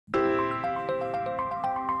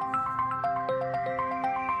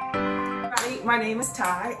My name is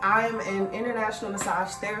Ty. I am an international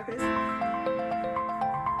massage therapist.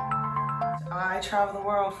 I travel the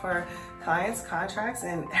world for clients, contracts,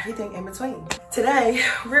 and everything in between. Today,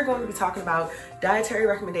 we're going to be talking about dietary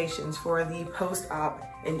recommendations for the post-op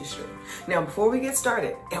industry. Now, before we get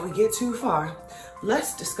started and we get too far,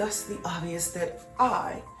 let's discuss the obvious that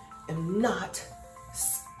I am not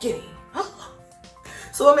skinny.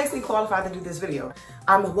 So what makes me qualified to do this video?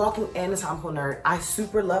 I'm a walking anatomical nerd. I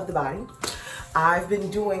super love the body. I've been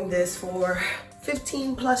doing this for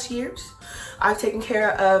 15 plus years. I've taken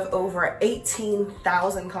care of over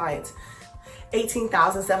 18,000 clients,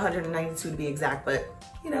 18,792 to be exact, but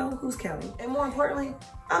you know, who's counting? And more importantly,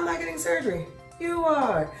 I'm not getting surgery. You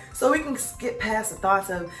are. So we can skip past the thoughts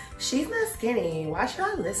of, she's not skinny, why should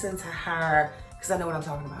I listen to her? Because I know what I'm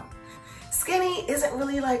talking about. Skinny isn't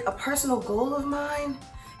really like a personal goal of mine.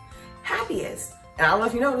 Happy is. And I don't know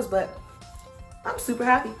if you noticed, but I'm super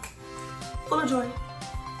happy. Full of joy.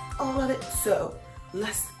 All of it. So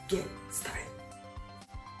let's get started.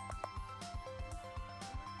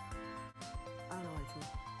 I don't know why too.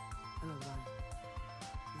 I know why.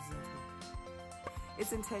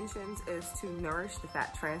 Its intentions is to nourish the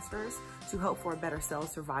fat transfers to help for a better cell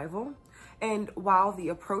survival. And while the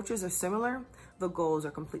approaches are similar, the goals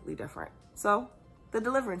are completely different. So the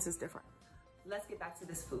deliverance is different. Let's get back to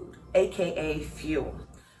this food, AKA fuel.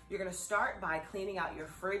 You're gonna start by cleaning out your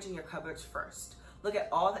fridge and your cupboards first. Look at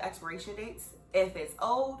all the expiration dates. If it's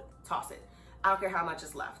old, toss it. I don't care how much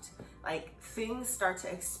is left. Like, things start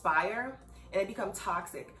to expire and they become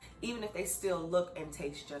toxic, even if they still look and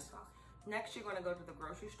taste just fine. Next, you're gonna go to the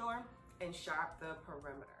grocery store and shop the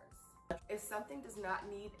perimeters. If something does not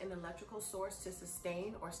need an electrical source to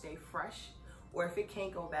sustain or stay fresh, or if it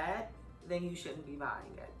can't go bad, then you shouldn't be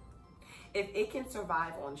buying it. If it can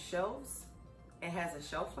survive on shelves and has a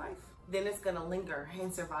shelf life, then it's gonna linger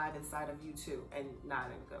and survive inside of you too, and not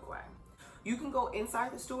in a good way. You can go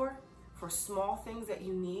inside the store for small things that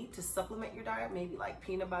you need to supplement your diet, maybe like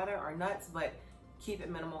peanut butter or nuts, but keep it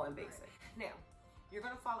minimal and basic. Now, you're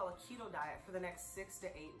gonna follow a keto diet for the next 6 to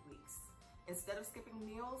 8 weeks. Instead of skipping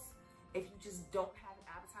meals, if you just don't have an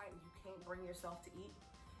appetite and you can't bring yourself to eat,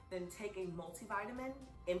 then take a multivitamin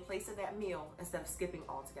in place of that meal instead of skipping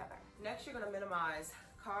altogether. Next, you're gonna minimize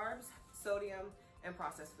carbs, sodium, and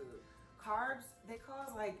processed food. Carbs, they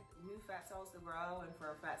cause like new fat cells to grow and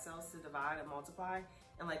for fat cells to divide and multiply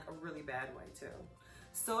in like a really bad way too.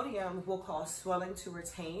 Sodium will cause swelling to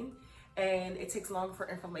retain, and it takes longer for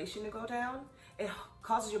inflammation to go down. It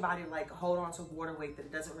causes your body to like hold on to water weight that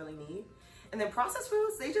it doesn't really need. And then processed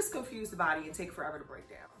foods, they just confuse the body and take forever to break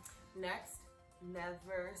down. Next,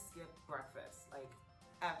 never skip breakfast, like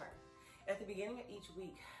ever. At the beginning of each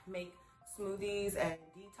week, make smoothies and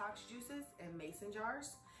detox juices in mason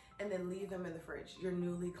jars, and then leave them in the fridge. Your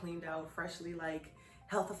newly cleaned out, freshly like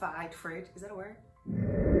healthified fridge. Is that a word?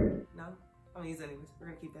 No? I'm gonna use it anyways. We're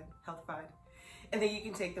gonna keep that, healthified. And then you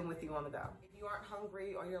can take them with you on the go. If you aren't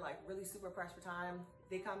hungry or you're like really super pressed for time,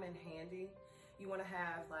 they come in handy. You wanna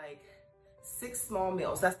have like 6 small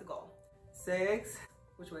meals, that's the goal. 6,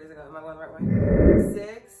 which way is it going? Am I going the right way?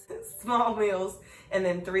 6 small meals and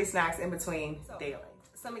then 3 snacks in between daily.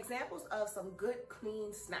 Some examples of some good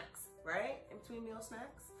clean snacks, right? In between meal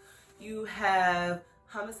snacks. You have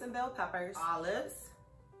hummus and bell peppers, olives.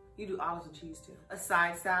 You do olives and cheese too. A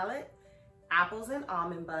side salad, apples and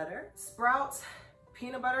almond butter, sprouts,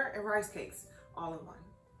 peanut butter, and rice cakes, all in one.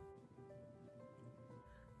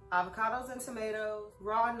 Avocados and tomatoes,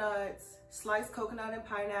 raw nuts, sliced coconut and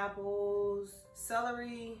pineapples,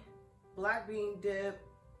 celery, black bean dip,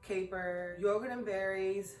 caper, yogurt and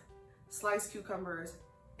berries, sliced cucumbers,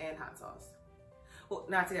 and hot sauce. Well,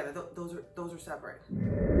 not together, those are separate.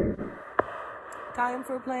 Time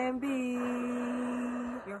for plan B.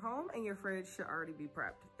 Your home and your fridge should already be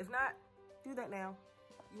prepped. If not, do that now.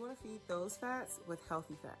 You wanna feed those fats with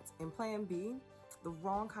healthy fats. In plan B, the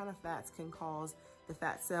wrong kind of fats can cause the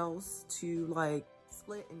fat cells to like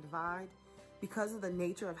split and divide because of the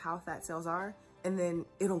nature of how fat cells are, and then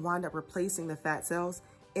it'll wind up replacing the fat cells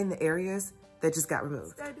in the areas that just got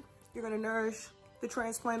removed. Instead, you're gonna nourish the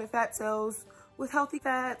transplanted fat cells with healthy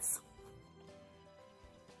fats.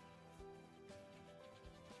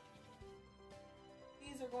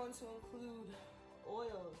 These are going to include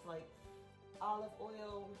oils like olive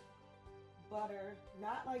oil, butter,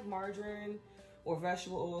 not like margarine or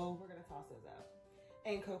vegetable oil. We're gonna toss those out.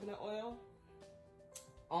 And coconut oil,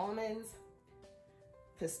 almonds,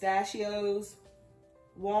 pistachios,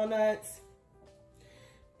 walnuts,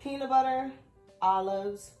 peanut butter,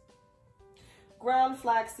 olives, ground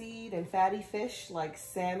flaxseed and fatty fish like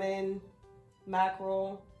salmon,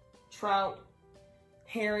 mackerel, trout,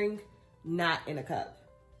 herring, not in a cup.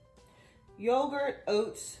 Yogurt,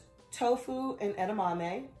 oats, tofu, and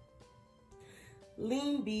edamame.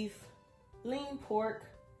 Lean beef, lean pork,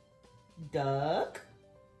 duck,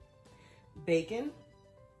 bacon,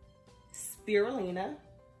 spirulina,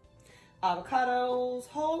 avocados,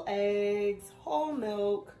 whole eggs, whole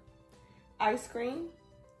milk, ice cream,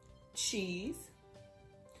 cheese,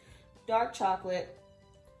 dark chocolate,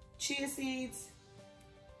 chia seeds,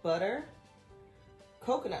 butter,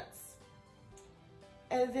 coconuts,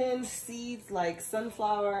 and then seeds like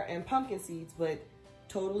sunflower and pumpkin seeds, but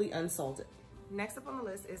totally unsalted. Next up on the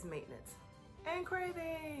list is maintenance and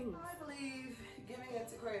cravings. I believe giving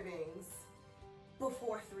into cravings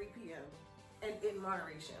before 3 p.m. and in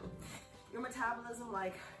moderation. Your metabolism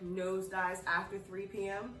like nosedives after 3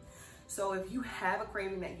 p.m. So if you have a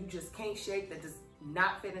craving that you just can't shake, that does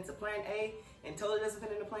not fit into plan A and totally doesn't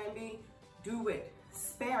fit into plan B, do it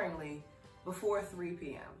sparingly before 3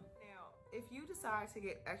 p.m. Now, if you decide to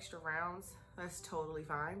get extra rounds, that's totally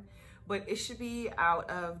fine, but it should be out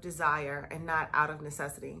of desire and not out of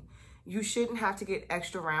necessity. You shouldn't have to get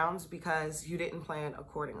extra rounds because you didn't plan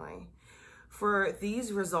accordingly. For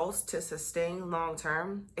these results to sustain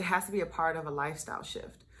long-term, it has to be a part of a lifestyle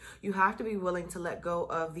shift. You have to be willing to let go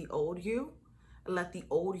of the old you and let the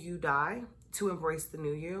old you die to embrace the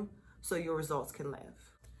new you so your results can live.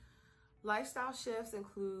 Lifestyle shifts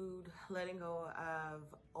include letting go of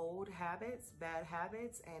old habits,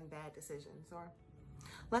 and bad decisions, or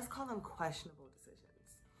let's call them questionable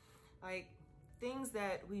decisions. Like things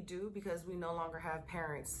that we do because we no longer have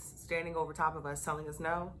parents standing over top of us telling us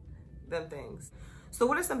no, them things. So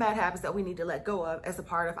what are some bad habits that we need to let go of as a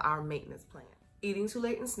part of our maintenance plan? Eating too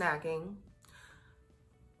late and snacking,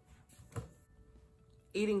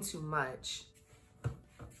 eating too much,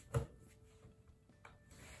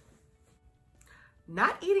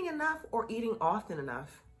 not eating enough or eating often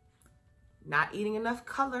enough, not eating enough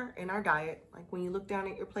color in our diet. Like when you look down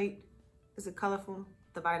at your plate, is it colorful?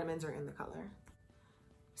 The vitamins are in the color.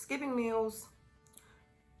 Skipping meals,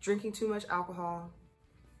 drinking too much alcohol.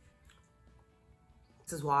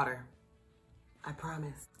 This is water, I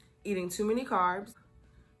promise. Eating too many carbs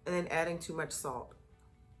and then adding too much salt.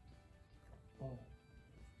 Oh,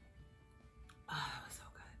 that was so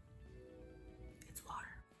good. It's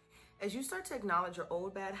water. As you start to acknowledge your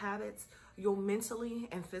old bad habits, you'll mentally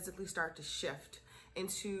and physically start to shift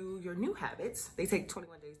into your new habits. They take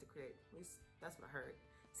 21 days to create. At least that's what I heard.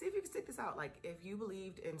 See if you can stick this out. Like if you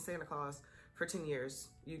believed in Santa Claus for 10 years,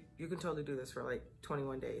 you can totally do this for like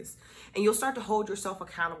 21 days. And you'll start to hold yourself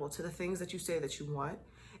accountable to the things that you say that you want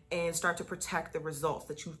and start to protect the results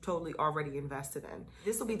that you've totally already invested in.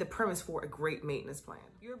 This will be the premise for a great maintenance plan.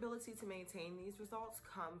 Your ability to maintain these results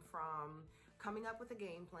come from coming up with a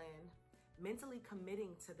game plan, mentally committing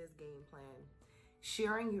to this game plan,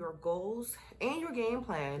 sharing your goals and your game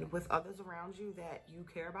plan with others around you that you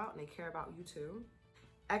care about and they care about you too,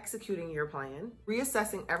 executing your plan,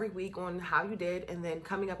 reassessing every week on how you did and then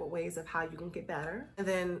coming up with ways of how you can get better, and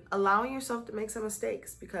then allowing yourself to make some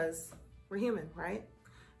mistakes because we're human, right?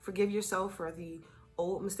 Forgive yourself for the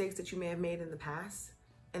old mistakes that you may have made in the past,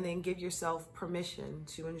 and then give yourself permission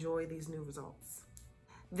to enjoy these new results.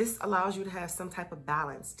 This allows you to have some type of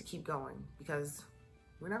balance to keep going because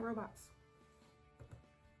we're not robots.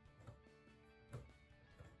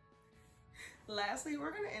 Lastly, we're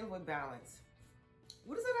gonna end with balance.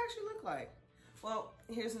 What does that actually look like? Well,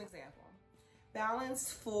 here's an example.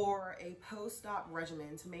 Balance for a post-op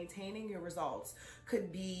regimen to maintaining your results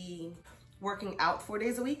could be working out 4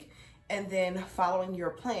 days a week and then following your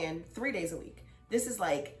plan 3 days a week. This is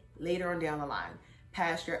like later on down the line,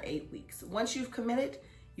 past your 8 weeks. Once you've committed,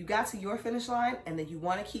 you got to your finish line and then you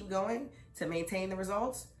want to keep going to maintain the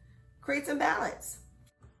results, create some balance.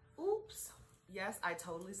 Oops. Yes, I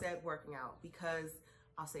totally said working out because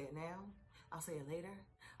I'll say it now, I'll say it later,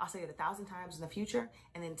 I'll say it 1,000 times in the future,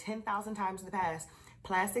 and then 10,000 times in the past.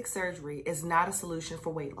 Plastic surgery is not a solution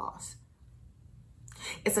for weight loss.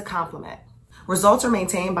 It's a complement. Results are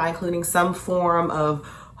maintained by including some form of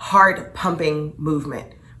heart pumping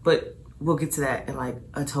movement, but we'll get to that in like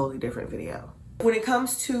a totally different video. When it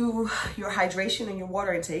comes to your hydration and your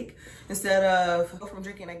water intake, instead of go from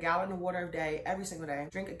drinking a gallon of water a day every single day,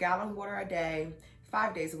 drink a gallon of water a day,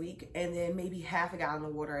 5 days a week, and then maybe half a gallon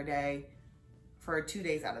of water a day for 2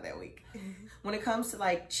 days out of that week. When it comes to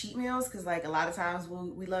like cheat meals, because like a lot of times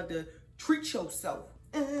we love to treat yourself.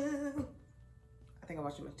 I think I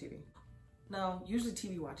watch too much TV. No, usually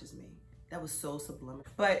TV watches me. That was so subliminal.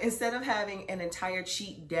 But instead of having an entire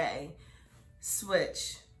cheat day,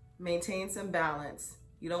 switch, maintain some balance.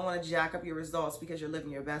 You don't want to jack up your results because you're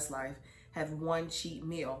living your best life. Have one cheat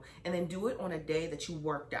meal and then do it on a day that you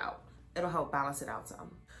worked out. it'll help balance it out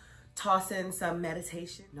some. Toss in some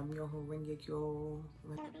meditation. Nam-myoho Renge Kyo.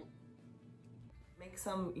 Make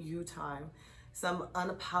some you time, some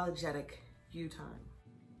unapologetic you time.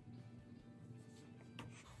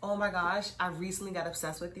 Oh my gosh, I recently got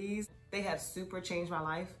obsessed with these. They have super changed my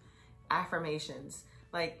life. Affirmations.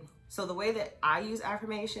 Like, so the way that I use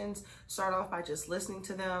affirmations, start off by just listening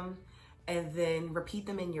to them and then repeat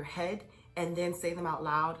them in your head and then say them out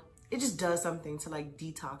loud. It just does something to like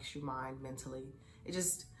detox your mind mentally. It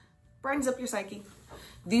just brightens up your psyche.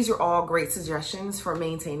 These are all great suggestions for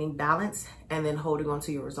maintaining balance and then holding on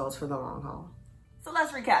to your results for the long haul. So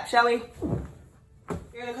let's recap, shall we?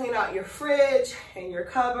 You're gonna clean out your fridge and your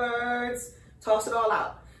cupboards, toss it all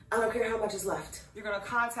out. I don't care how much is left. You're gonna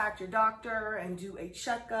contact your doctor and do a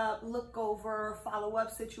checkup, look over,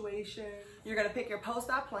 follow-up situation. You're gonna pick your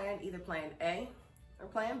post-op plan, either plan A or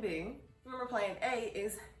plan B. Remember, plan A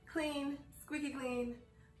is clean, squeaky clean,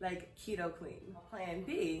 like keto clean. Plan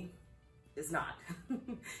B is not.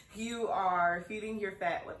 You are feeding your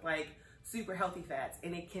fat with like super healthy fats,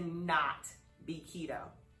 and it cannot be keto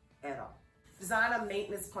at all. Design a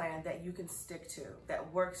maintenance plan that you can stick to,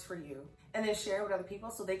 that works for you, and then share it with other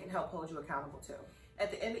people so they can help hold you accountable too.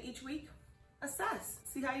 At the end of each week, assess,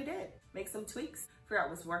 see how you did. Make some tweaks, figure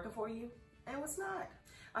out what's working for you and what's not.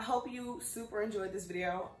 I hope you super enjoyed this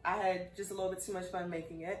video. I had just a little bit too much fun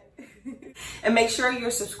making it. And make sure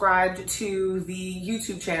you're subscribed to the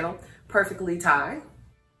YouTube channel, Perfectly Thai.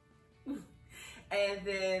 And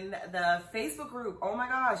then the Facebook group, oh my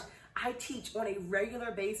gosh, I teach on a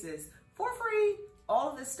regular basis for free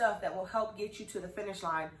all of this stuff that will help get you to the finish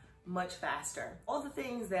line much faster. All the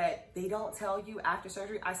things that they don't tell you after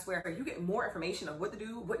surgery, I swear, you get more information of what to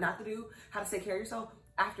do, what not to do, how to take care of yourself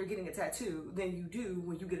after getting a tattoo than you do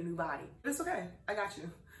when you get a new body. But it's okay, I got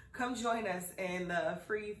you. Come join us in the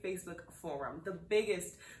free Facebook forum, the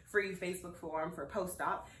biggest free Facebook forum for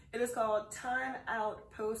post-op. It is called Time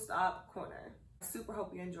Out Post-Op Corner. I super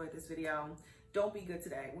hope you enjoyed this video. Don't be good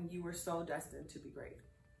today when you were so destined to be great.